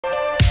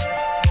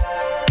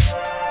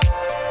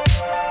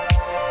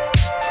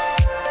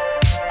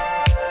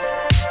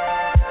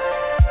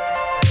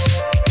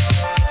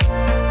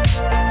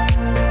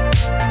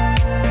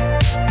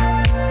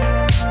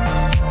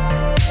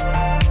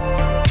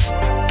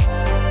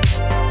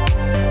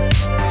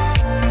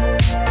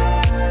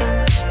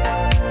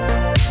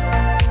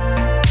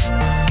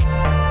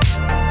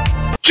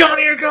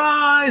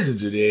guys, and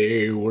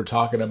today we're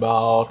talking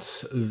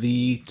about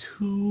the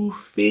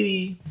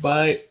 2Fiddy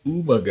by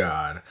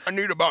Ummagawd. I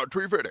need about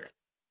 2Fiddy.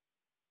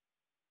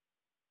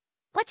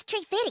 What's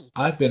 2Fiddy?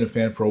 I've been a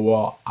fan for a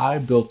while. I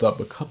built up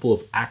a couple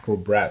of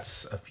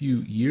Acrobrats a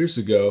few years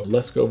ago.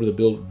 Let's go over the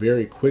build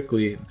very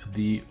quickly.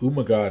 The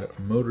Ummagawd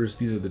motors,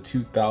 these are the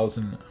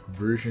 2000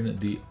 version,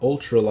 the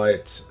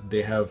ultralight.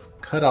 They have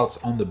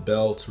cutouts on the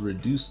bell to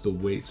reduce the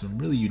weight, some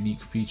really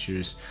unique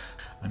features.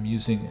 I'm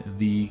using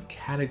the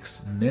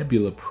Caddx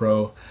Nebula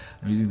Pro.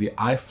 I'm using the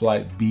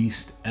iFlight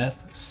Beast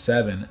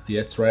F7.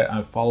 That's right,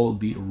 I followed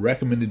the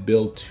recommended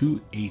build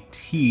to a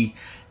T,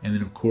 and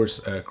then of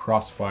course a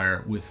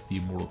Crossfire with the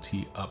Immortal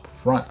T up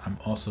front. I'm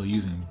also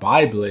using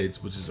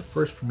bi-blades, which is a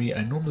first for me.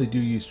 I normally do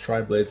use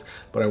tri-blades,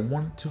 but I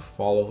wanted to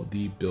follow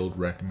the build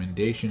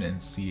recommendation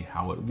and see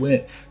how it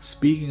went.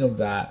 Speaking of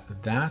that,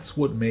 that's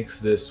what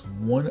makes this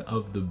one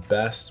of the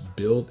best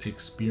build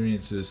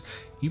experiences,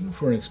 even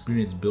for an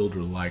experienced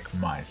builder like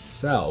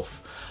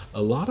myself.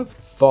 A lot of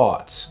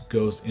thought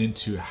goes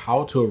into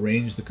how to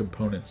arrange the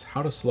components,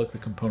 how to select the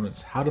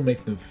components, how to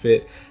make them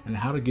fit, and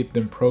how to get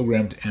them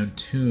programmed and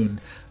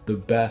tuned the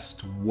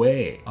best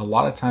way. A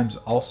lot of times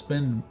I'll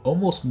spend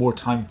almost more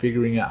time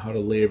figuring out how to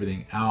lay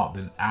everything out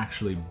than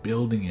actually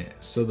building it.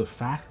 So the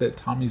fact that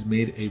Tommy's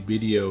made a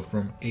video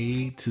from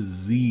A to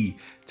Z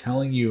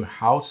telling you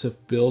how to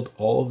build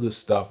all of this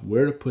stuff,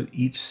 where to put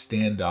each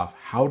standoff,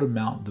 how to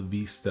mount the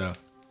Vista,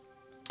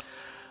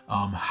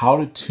 how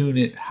to tune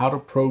it, how to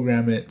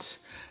program it.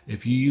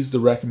 If you use the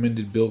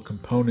recommended build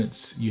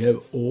components, you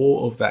have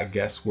all of that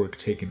guesswork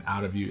taken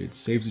out of you. It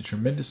saves a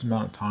tremendous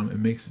amount of time. It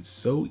makes it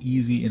so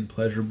easy and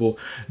pleasurable.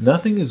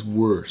 Nothing is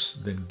worse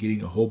than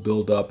getting a whole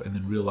build up and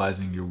then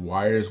realizing your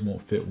wires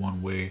won't fit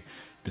one way,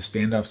 the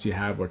standoffs you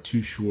have are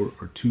too short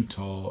or too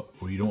tall,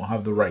 or you don't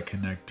have the right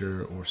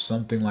connector or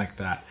something like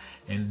that.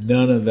 And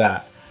none of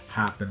that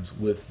happens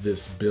with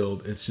this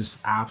build. It's just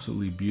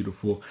absolutely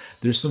beautiful.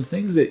 There's some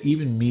things that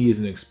even me as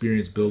an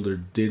experienced builder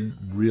didn't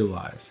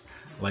realize,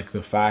 like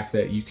the fact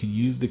that you can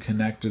use the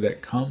connector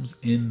that comes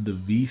in the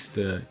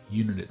Vista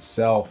unit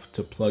itself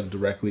to plug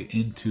directly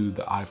into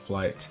the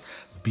iFlight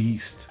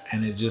Beast,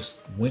 and it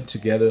just went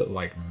together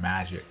like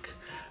magic.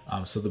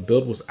 So the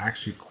build was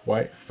actually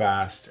quite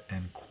fast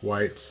and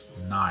quite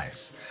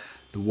nice.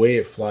 The way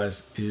it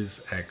flies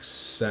is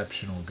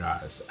exceptional,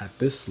 guys, at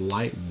this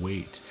light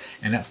weight.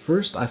 And at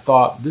first I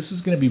thought this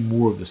is going to be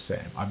more of the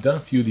same. I've done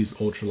a few of these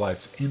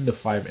ultralights in the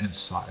 5-inch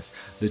size.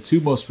 The two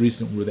most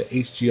recent were the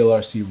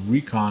HGLRC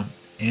Recon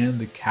and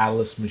the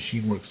Catalyst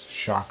Machineworks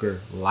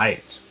Shocker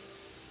Light.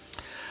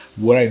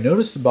 What I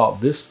noticed about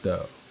this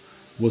though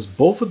was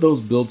both of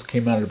those builds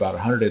came out at about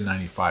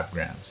 195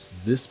 grams.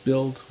 This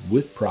build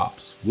with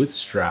props, with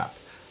strap,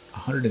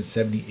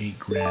 178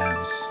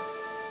 grams.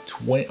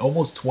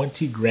 Almost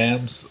 20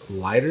 grams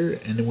lighter.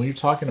 And then when you're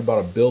talking about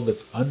a build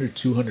that's under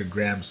 200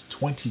 grams,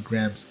 20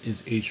 grams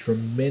is a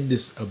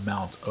tremendous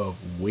amount of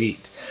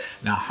weight.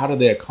 Now, how do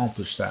they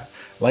accomplish that?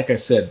 Like I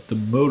said, the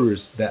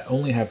motors that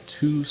only have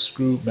 2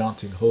 screw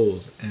mounting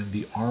holes and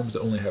the arms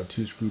that only have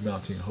 2 screw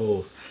mounting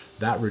holes,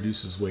 that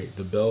reduces weight.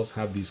 The bells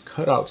have these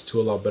cutouts to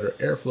allow better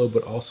airflow,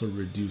 but also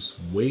reduce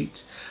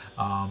weight.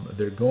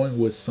 They're going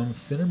with some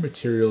thinner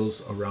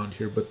materials around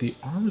here, but the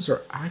arms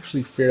are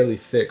actually fairly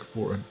thick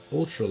for an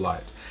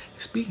ultralight.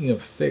 Speaking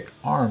of thick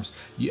arms,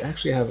 you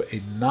actually have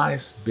a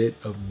nice bit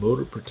of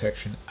motor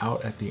protection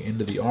out at the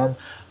end of the arm.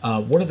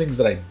 One of the things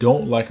that I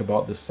don't like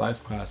about this size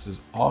class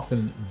is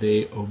often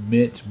they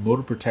omit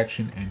motor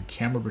protection and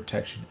camera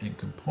protection and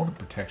component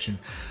protection,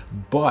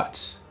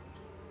 but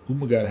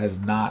Ummagawd has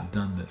not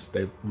done this.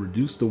 They've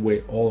reduced the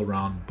weight all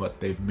around, but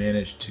they've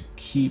managed to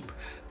keep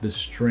the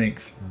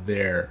strength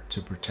there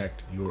to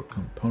protect your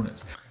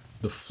components.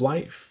 The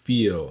flight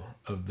feel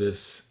of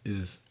this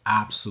is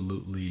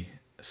absolutely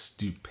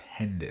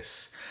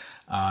stupendous.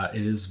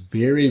 It is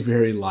very,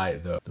 very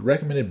light though. The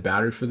recommended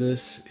battery for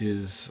this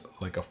is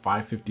like a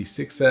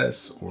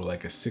 556S or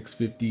like a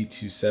 650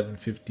 to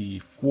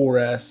 750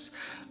 4S.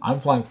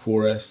 I'm flying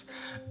 4S,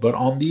 but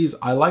on these,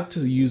 I like to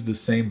use the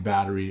same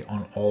battery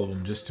on all of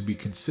them just to be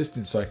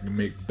consistent so I can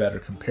make better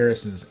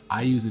comparisons.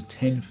 I use a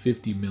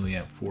 1050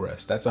 milliamp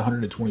 4S. That's a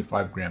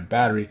 125 gram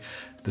battery.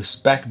 The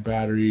spec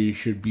battery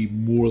should be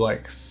more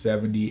like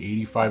 70,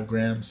 85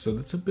 grams. So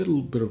that's a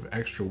little bit of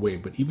extra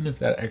weight, but even if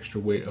that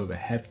extra weight of a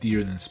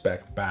heftier than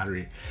spec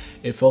battery,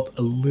 it felt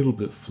a little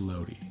bit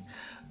floaty.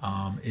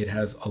 It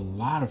has a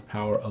lot of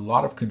power, a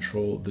lot of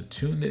control. The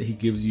tune that he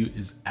gives you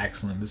is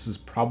excellent. This is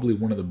probably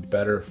one of the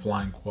better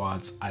flying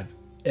quads I've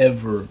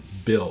ever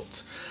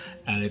built.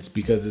 And it's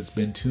because it's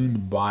been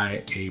tuned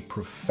by a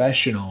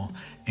professional,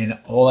 and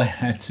all I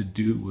had to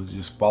do was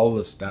just follow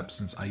the steps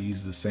since I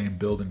used the same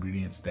build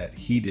ingredients that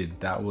he did.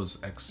 That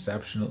was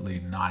exceptionally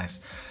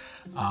nice.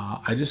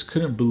 I just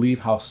couldn't believe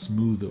how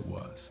smooth it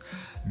was.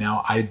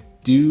 Now I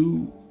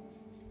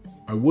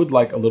would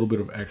like a little bit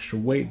of extra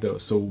weight though.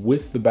 So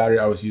with the battery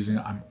I was using,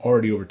 I'm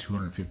already over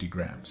 250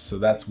 grams. So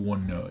that's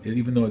one note.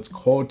 Even though it's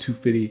called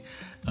 2Fiddy,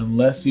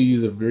 unless you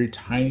use a very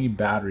tiny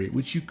battery,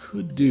 which you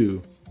could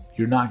do,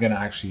 you're not gonna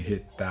actually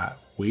hit that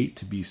weight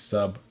to be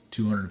sub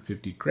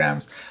 250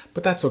 grams,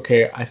 but that's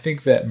okay. I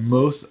think that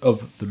most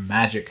of the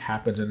magic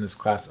happens in this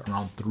class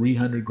around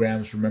 300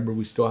 grams. Remember,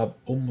 we still have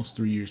almost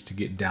 3 years to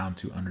get down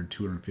to under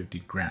 250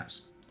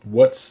 grams.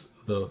 What's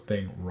the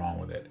thing wrong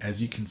with it?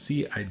 As you can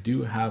see, I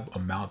do have a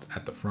mount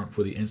at the front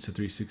for the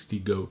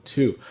Insta360 Go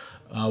 2.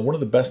 One of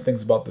the best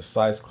things about the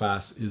size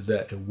class is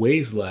that it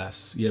weighs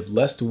less. You have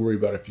less to worry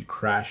about if you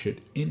crash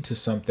it into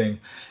something,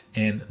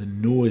 and the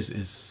noise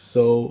is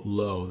so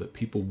low that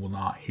people will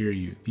not hear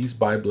you. These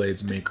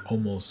bi-blades make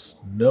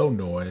almost no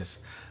noise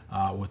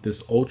with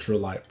this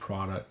ultralight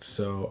product,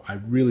 so I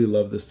really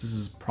love this. This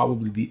is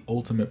probably the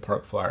ultimate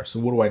park flyer. So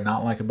what do I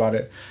not like about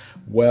it?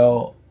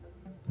 Well,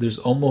 there's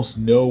almost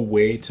no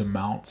way to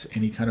mount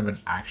any kind of an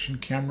action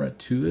camera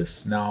to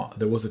this. Now,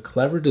 there was a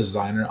clever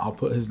designer, I'll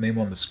put his name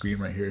on the screen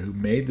right here, who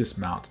made this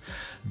mount.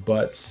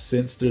 But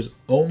since there's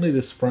only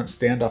this front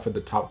standoff at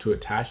the top to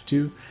attach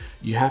to,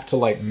 you have to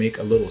like make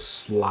a little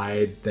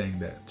slide thing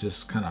that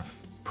just kind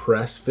of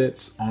press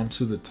fits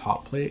onto the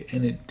top plate,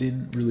 and it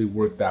didn't really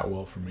work that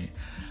well for me.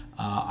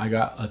 I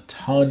got a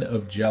ton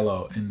of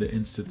jello in the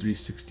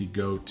Insta360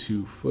 Go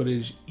 2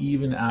 footage,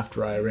 even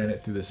after I ran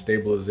it through the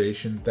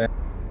stabilization thing.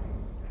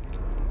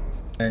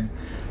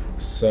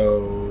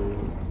 So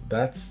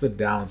that's the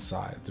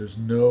downside. There's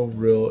no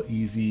real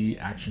easy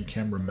action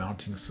camera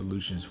mounting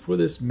solutions for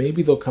this.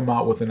 Maybe they'll come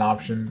out with an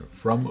option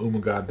from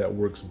Ummagawd that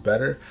works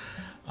better.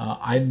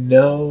 I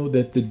know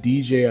that the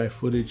DJI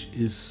footage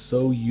is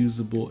so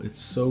usable, it's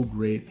so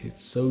great,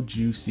 it's so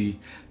juicy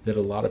that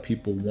a lot of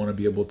people want to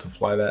be able to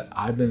fly that.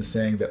 I've been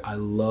saying that I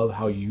love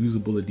how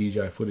usable the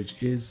DJI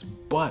footage is,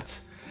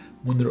 but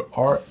when there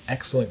are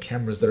excellent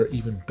cameras that are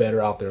even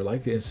better out there,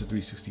 like the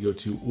Insta360 Go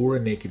 2 or a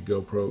naked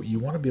GoPro, you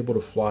want to be able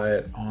to fly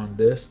it on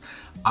this.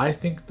 I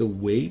think the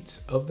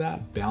weight of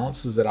that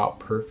balances it out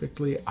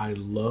perfectly. I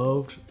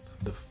loved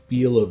the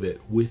feel of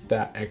it with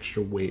that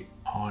extra weight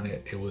on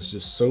it. It was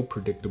just so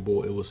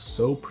predictable. It was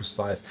so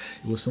precise.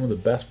 It was some of the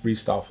best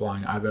freestyle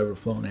flying I've ever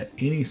flown at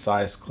any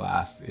size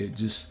class. It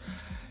just,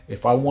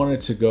 if I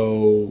wanted to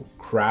go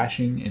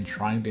crashing and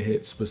trying to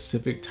hit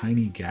specific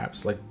tiny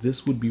gaps, like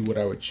this would be what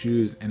I would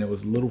choose. And it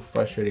was a little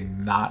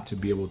frustrating not to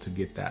be able to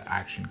get that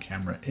action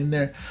camera in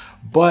there.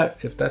 But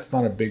if that's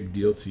not a big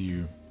deal to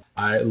you,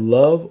 I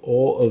love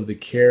all of the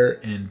care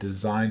and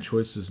design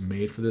choices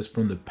made for this,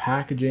 from the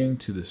packaging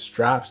to the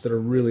straps that are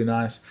really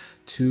nice,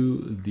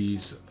 to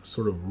these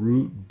sort of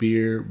root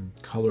beer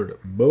colored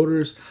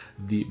motors,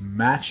 the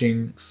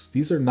matching.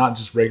 These are not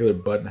just regular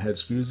button head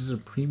screws. These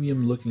are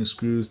premium looking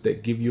screws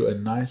that give you a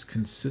nice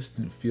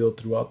consistent feel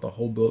throughout the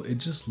whole build. It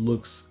just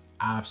looks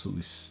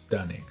absolutely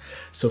stunning.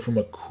 So from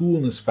a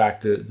coolness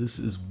factor, this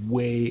is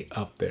way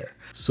up there.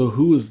 So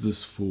who is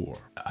this for?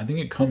 I think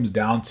it comes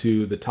down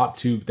to the top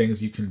two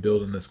things you can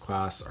build in this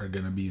class are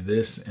going to be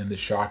this and the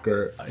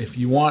shocker. If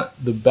you want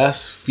the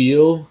best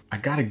feel, I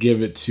gotta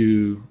give it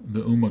to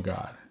the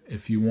Ummagawd.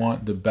 If you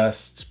want the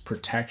best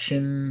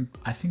protection,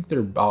 I think they're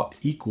about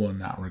equal in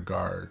that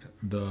regard.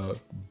 The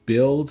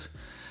build,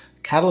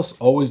 Catalyst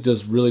always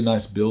does really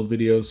nice build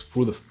videos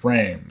for the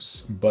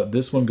frames, but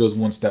this one goes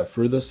one step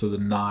further, so the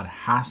nod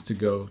has to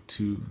go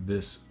to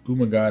this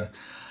Ummagawd.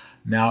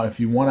 Now, if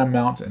you want to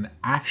mount an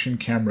action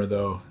camera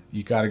though,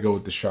 you got to go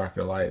with the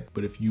Sharker Light.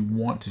 But if you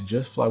want to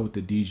just fly with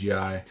the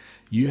DJI,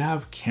 you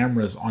have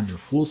cameras on your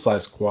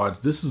full-size quads.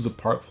 This is a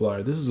park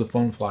flyer. This is a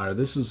fun flyer.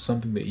 This is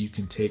something that you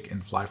can take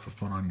and fly for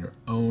fun on your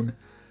own.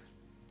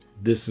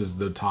 This is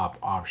the top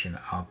option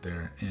out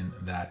there in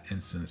that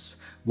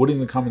instance. What in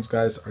the comments,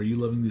 guys? Are you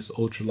loving this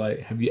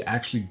ultralight? Have you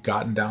actually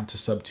gotten down to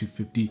sub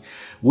 250?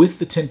 With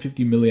the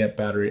 1050 milliamp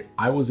battery,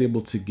 I was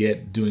able to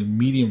get, doing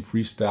medium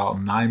freestyle,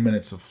 9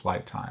 minutes of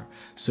flight time.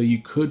 So you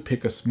could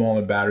pick a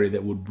smaller battery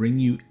that would bring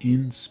you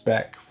in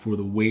spec for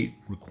the weight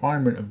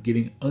requirement of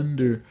getting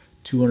under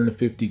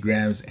 250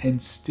 grams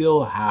and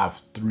still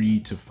have 3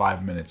 to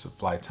 5 minutes of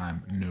flight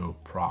time, no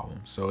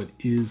problem. So it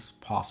is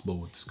possible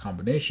with this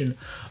combination,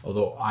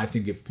 although I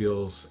think it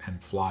feels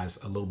and flies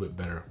a little bit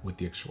better with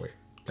the extra weight.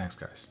 Thanks,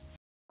 guys.